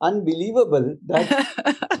was unbelievable that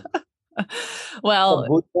well,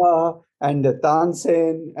 Buddha and the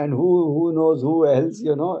Tansen and who knows who else,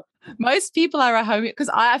 Most people are a homeopath,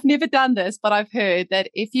 because I've never done this, but I've heard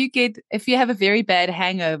that if you have a very bad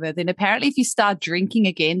hangover, then apparently if you start drinking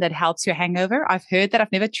again, that helps your hangover. I've heard that.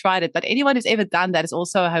 I've never tried it, but anyone who's ever done that is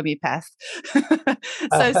also a homeopath.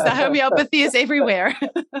 So the homeopathy is everywhere.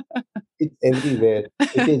 It's everywhere.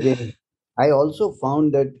 I also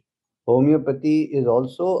found that homeopathy is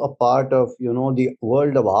also a part of, the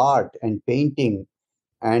world of art and painting,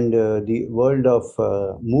 and the world of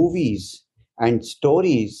movies and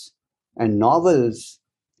stories and novels,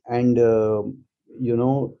 and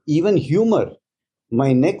even humor.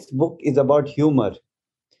 My next book is about humor,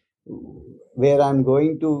 where I'm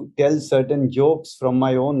going to tell certain jokes from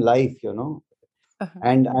my own life,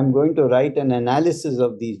 and I'm going to write an analysis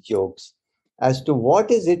of these jokes as to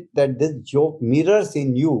what is it that this joke mirrors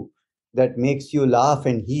in you that makes you laugh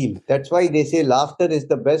and heal. That's why they say laughter is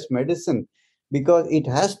the best medicine, because it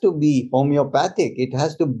has to be homeopathic. It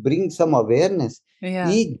has to bring some awareness.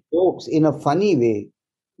 Each jokes in a funny way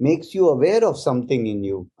makes you aware of something in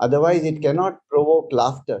you. Otherwise, it cannot provoke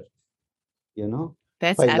laughter.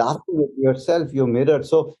 By laughing at yourself, you mirror.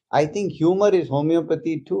 So I think humor is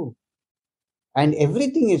homeopathy too. And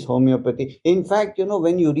everything is homeopathy. In fact,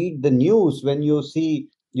 when you read the news, when you see,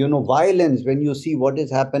 violence, when you see what is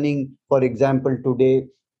happening, for example, today,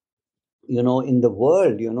 in the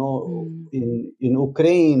world, in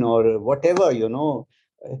Ukraine or whatever,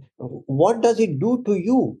 what does it do to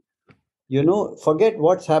you? Forget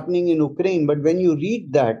what's happening in Ukraine, but when you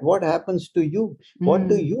read that, what happens to you? What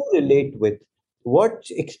do you relate with? What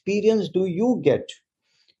experience do you get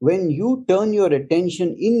when you turn your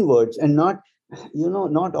attention inwards and not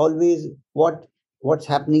always what's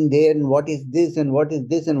happening there and what is this and what is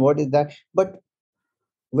this and what is that, but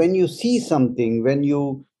when you see something,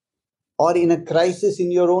 or in a crisis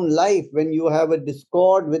in your own life, when you have a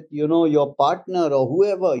discord with, your partner or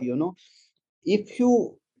whoever, if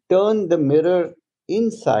you turn the mirror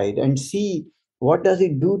inside and see what does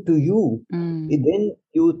it do to you, then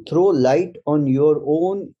you throw light on your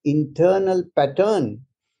own internal pattern,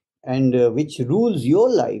 and which rules your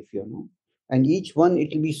life, and each one,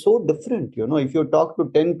 it will be so different. If you talk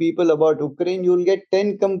to 10 people about Ukraine, you'll get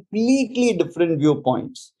 10 completely different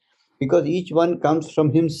viewpoints, because each one comes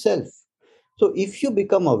from himself. So if you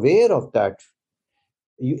become aware of that,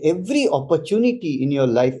 every opportunity in your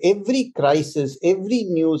life, every crisis, every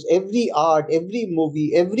news, every art, every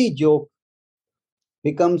movie, every joke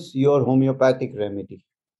becomes your homeopathic remedy.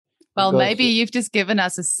 Well, maybe you've just given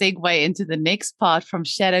us a segue into the next part, from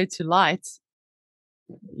shadow to light.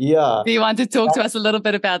 Yeah. Do you want to talk to us a little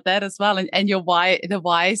bit about that as well, and the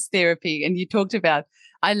WISE therapy? And you talked about,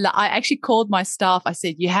 I actually called my staff. I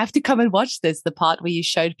said, you have to come and watch this, the part where you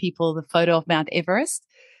showed people the photo of Mount Everest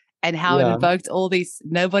and how it invoked all these,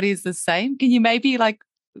 nobody's the same. Can you maybe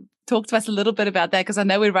talk to us a little bit about that? Because I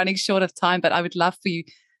know we're running short of time, but I would love for you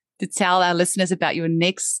to tell our listeners about your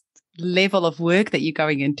next level of work that you're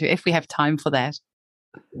going into, if we have time for that.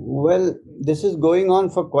 Well, this is going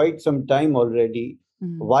on for quite some time already.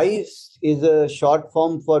 WISE is a short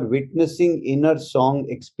form for Witnessing Inner Song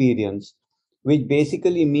Experience, which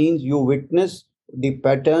basically means you witness the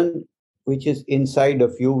pattern which is inside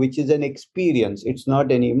of you, which is an experience. It's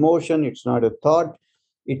not an emotion, it's not a thought,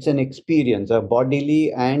 it's an experience, a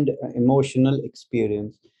bodily and emotional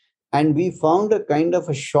experience. And we found a kind of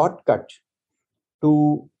a shortcut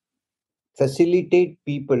to facilitate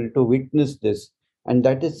people to witness this, and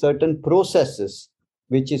that is certain processes,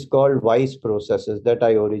 which is called WISE processes, that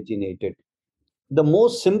I originated. The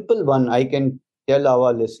most simple one I can tell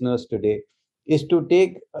our listeners today is to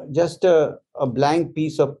take just a blank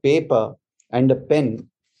piece of paper and a pen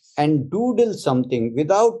and doodle something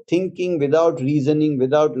without thinking, without reasoning,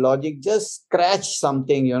 without logic. Just scratch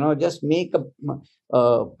something, just make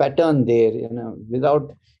a pattern there,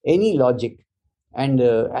 without any logic, and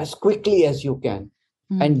as quickly as you can.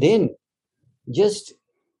 And then just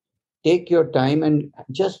take your time and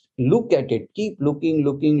just look at it. Keep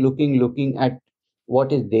looking at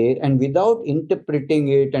what is there, and without interpreting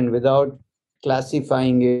it, and without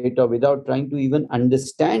classifying it, or without trying to even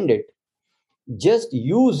understand it. Just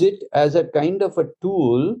use it as a kind of a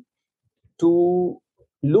tool to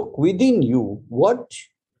look within you. What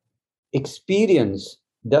experience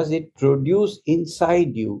does it produce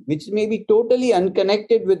inside you, which may be totally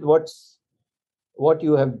unconnected with what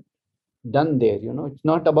you have done there? It's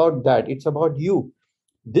not about that, it's about you.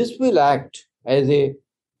 This will act as a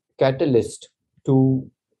catalyst to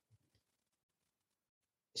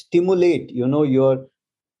stimulate your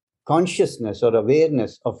consciousness or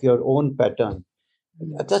awareness of your own pattern.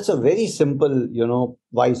 That's a very simple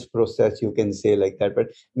WISE process, you can say, like that, but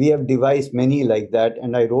we have devised many like that.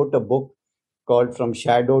 And I wrote a book called From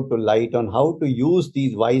Shadow to Light on how to use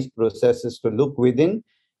these WISE processes to look within,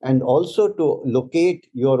 and also to locate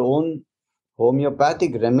your own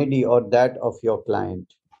homeopathic remedy or that of your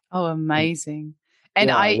client. Oh, amazing. And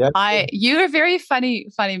you're a very funny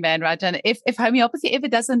man, Rajan. If homeopathy ever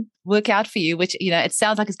doesn't work out for you, which, it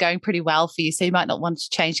sounds like it's going pretty well for you, so you might not want to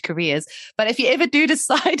change careers. But if you ever do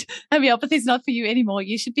decide homeopathy is not for you anymore,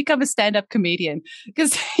 you should become a stand-up comedian,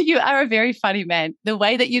 because you are a very funny man. The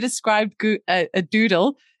way that you described a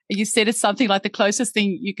doodle, you said it's something like the closest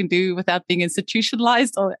thing you can do without being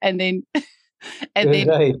institutionalized, and then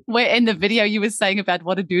right. Where in the video you were saying about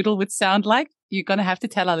what a doodle would sound like, you're going to have to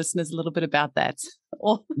tell our listeners a little bit about that.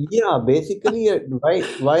 Yeah, basically, why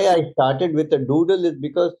I started with a doodle is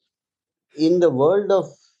because in the world of,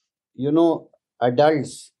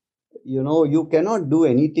 adults, you cannot do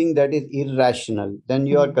anything that is irrational. Then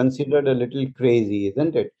you are considered a little crazy,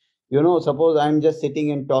 isn't it? Suppose I'm just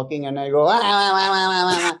sitting and talking and I go,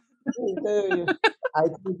 I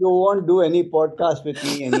think you won't do any podcast with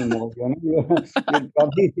me anymore. You'll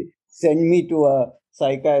probably send me to a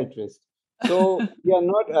psychiatrist. So we are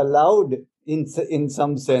not allowed in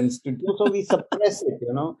some sense to do, so we suppress it,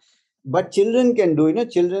 But children can do,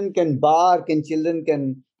 children can bark and children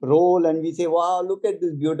can roll, and we say, wow, look at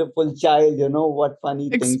this beautiful child, what funny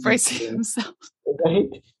things. Expressing himself. Right?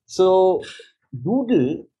 So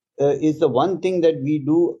doodle is the one thing that we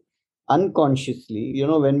do unconsciously,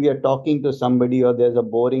 when we are talking to somebody or there's a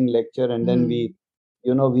boring lecture, and then we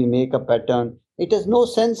make a pattern. It has no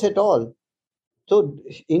sense at all. So,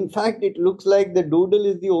 in fact, it looks like the doodle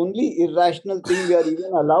is the only irrational thing we are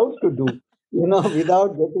even allowed to do,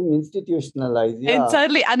 without getting institutionalized. Yeah. And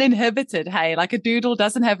totally uninhibited. Hey, like a doodle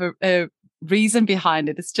doesn't have a reason behind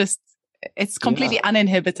it. It's completely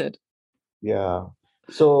uninhibited. Yeah.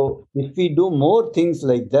 So if we do more things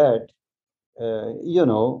like that,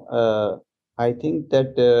 I think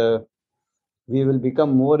that we will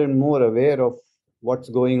become more and more aware of what's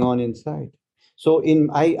going on inside. So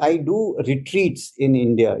I do retreats in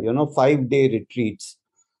India, 5-day retreats,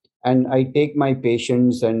 and I take my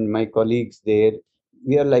patients and my colleagues there.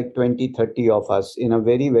 We are like 20, 30 of us in a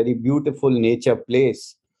very, very beautiful nature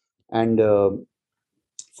place. And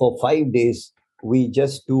for 5 days, we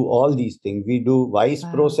just do all these things. We do wise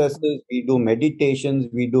processes, we do meditations,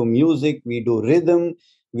 we do music, we do rhythm,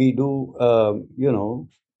 we do,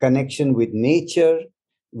 connection with nature,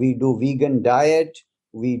 we do vegan diet,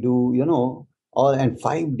 we do, all, and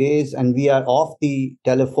 5 days, and we are off the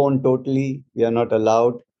telephone totally. We are not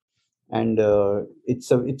allowed. And it's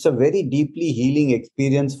a very deeply healing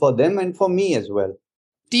experience for them and for me as well.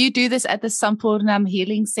 Do you do this at the Sampurnam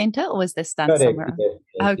Healing Center, or is this done Correct. somewhere? Yes,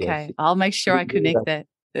 okay, yes. I'll make sure I connect that.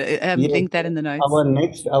 Link that in the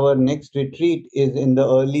notes. Our next retreat is in the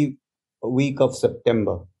early week of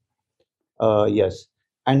September. Yes.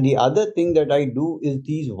 And the other thing that I do is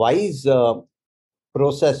these wise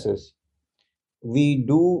processes. We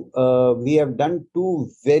have done 2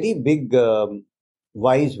 very big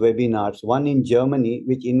wise webinars, one in Germany,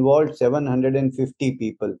 which involved 750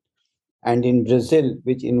 people, and in Brazil,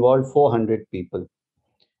 which involved 400 people.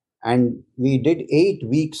 And we did 8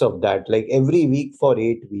 weeks of that, like every week for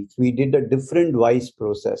 8 weeks. We did a different wise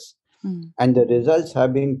process. And the results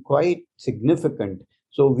have been quite significant.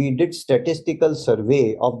 So we did statistical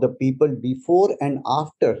survey of the people before and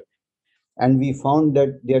after. And we found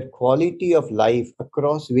that their quality of life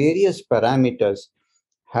across various parameters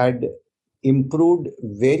had improved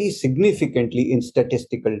very significantly in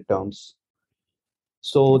statistical terms.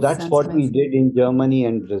 So that's what amazing. We did in Germany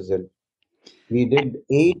and Brazil. We did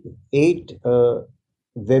eight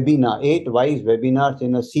wise webinars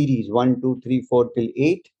in a series, 1, 2, 3, 4 till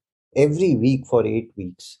 8, every week for 8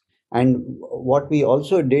 weeks. And what we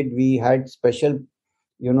also did, we had special,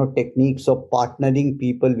 techniques of partnering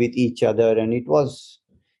people with each other, and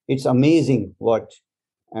it's amazing what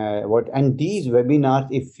and these webinars,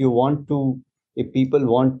 if people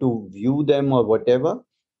want to view them or whatever,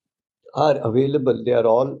 are available. They are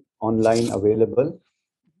all online available.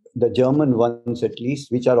 The German ones, at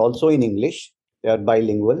least, which are also in English, they are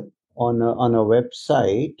bilingual on a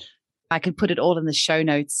website. I can put it all in the show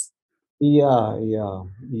notes. Yeah.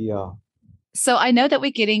 So I know that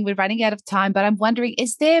we're running out of time, but I'm wondering,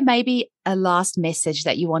 is there maybe a last message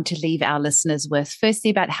that you want to leave our listeners with?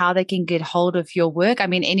 Firstly, about how they can get hold of your work. I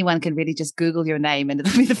mean, anyone can really just Google your name and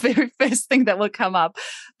it'll be the very first thing that will come up.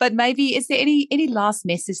 But maybe, is there any last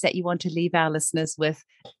message that you want to leave our listeners with?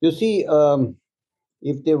 You see,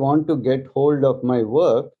 if they want to get hold of my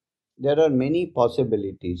work, there are many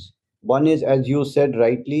possibilities. One is, as you said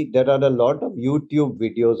rightly, there are a lot of YouTube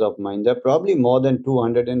videos of mine. There are probably more than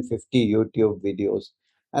 250 YouTube videos,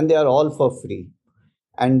 and they are all for free.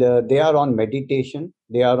 And they are on meditation,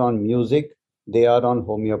 they are on music, they are on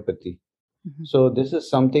homeopathy. Mm-hmm. So this is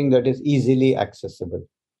something that is easily accessible.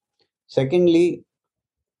 Secondly,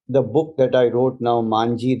 the book that I wrote now,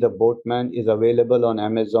 Manji the Boatman, is available on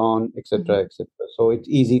Amazon, etc., etc. So it's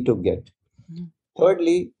easy to get. Mm-hmm.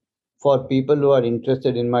 Thirdly, for people who are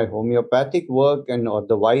interested in my homeopathic work or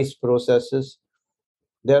the wise processes,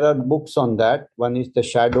 there are books on that. One is The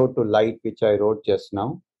Shadow to Light, which I wrote just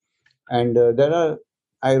now. And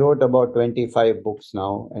I wrote about 25 books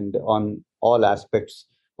now, and on all aspects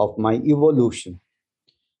of my evolution.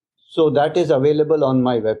 So that is available on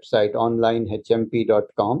my website,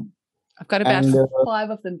 onlinehmp.com. I've got about 5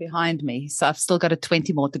 of them behind me, so I've still got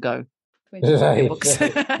 20 more to go. 20 right, books.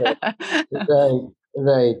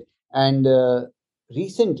 Right. And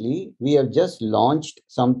recently, we have just launched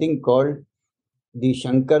something called the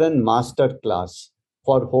Shankaran Master Class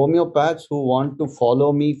for homeopaths who want to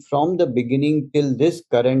follow me from the beginning till this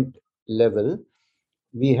current level.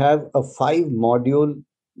 We have a 5-module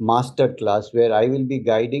master class where I will be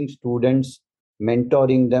guiding students,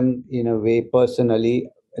 mentoring them in a way personally.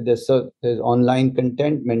 There's online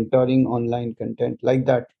content, mentoring online content, like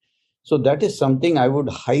that. So that is something I would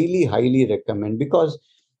highly, highly recommend, because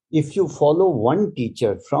if you follow one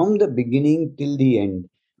teacher from the beginning till the end,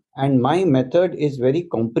 and my method is very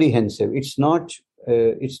comprehensive. It's not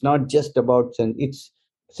just about it's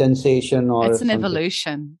sensation or it's an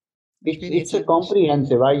evolution. It's a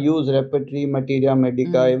comprehensive. I use repertory, materia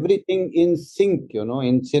medica, everything in sync,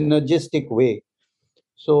 in synergistic way.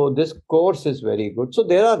 So this course is very good. So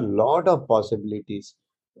there are a lot of possibilities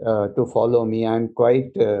to follow me. I'm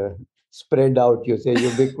quite spread out, you say,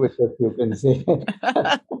 ubiquitous, you can say.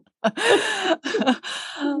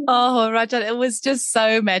 Oh, Rajan, it was just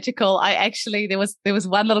so magical. There was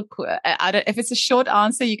one little, I don't, if it's a short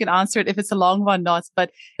answer, you can answer it. If it's a long one, not.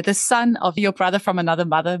 But the son of your brother from another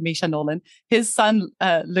mother, Misha Nolan, his son,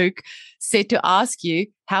 Luke, said to ask you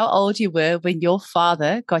how old you were when your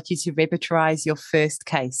father got you to repertorize your first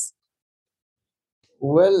case.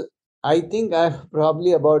 Well, I think I'm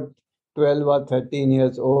probably about 12 or 13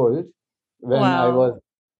 years old Wow.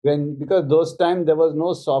 because those times there was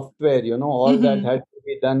no software, all that had to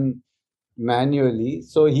be done manually.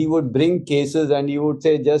 So he would bring cases and he would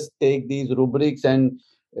say, just take these rubrics and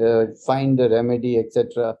find the remedy,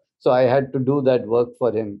 etc. So I had to do that work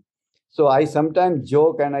for him. So I sometimes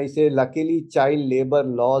joke and I say, luckily, child labor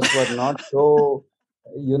laws were not so,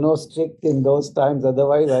 strict in those times.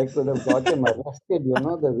 Otherwise, I could have got him arrested,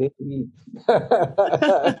 the way he.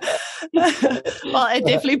 Well, it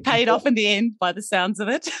definitely paid off in the end by the sounds of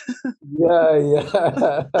it.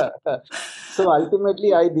 Yeah. So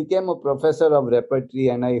ultimately, I became a professor of repertory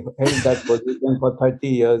and I held that position for 30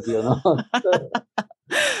 years,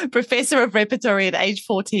 Professor of repertory at age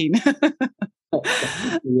 14.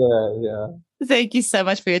 Yeah. Thank you so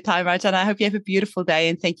much for your time, Rajan. I hope you have a beautiful day,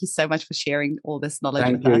 and thank you so much for sharing all this knowledge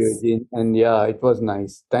with us. Thank you, Eugene. And yeah, it was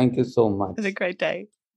nice. Thank you so much. Have a great day.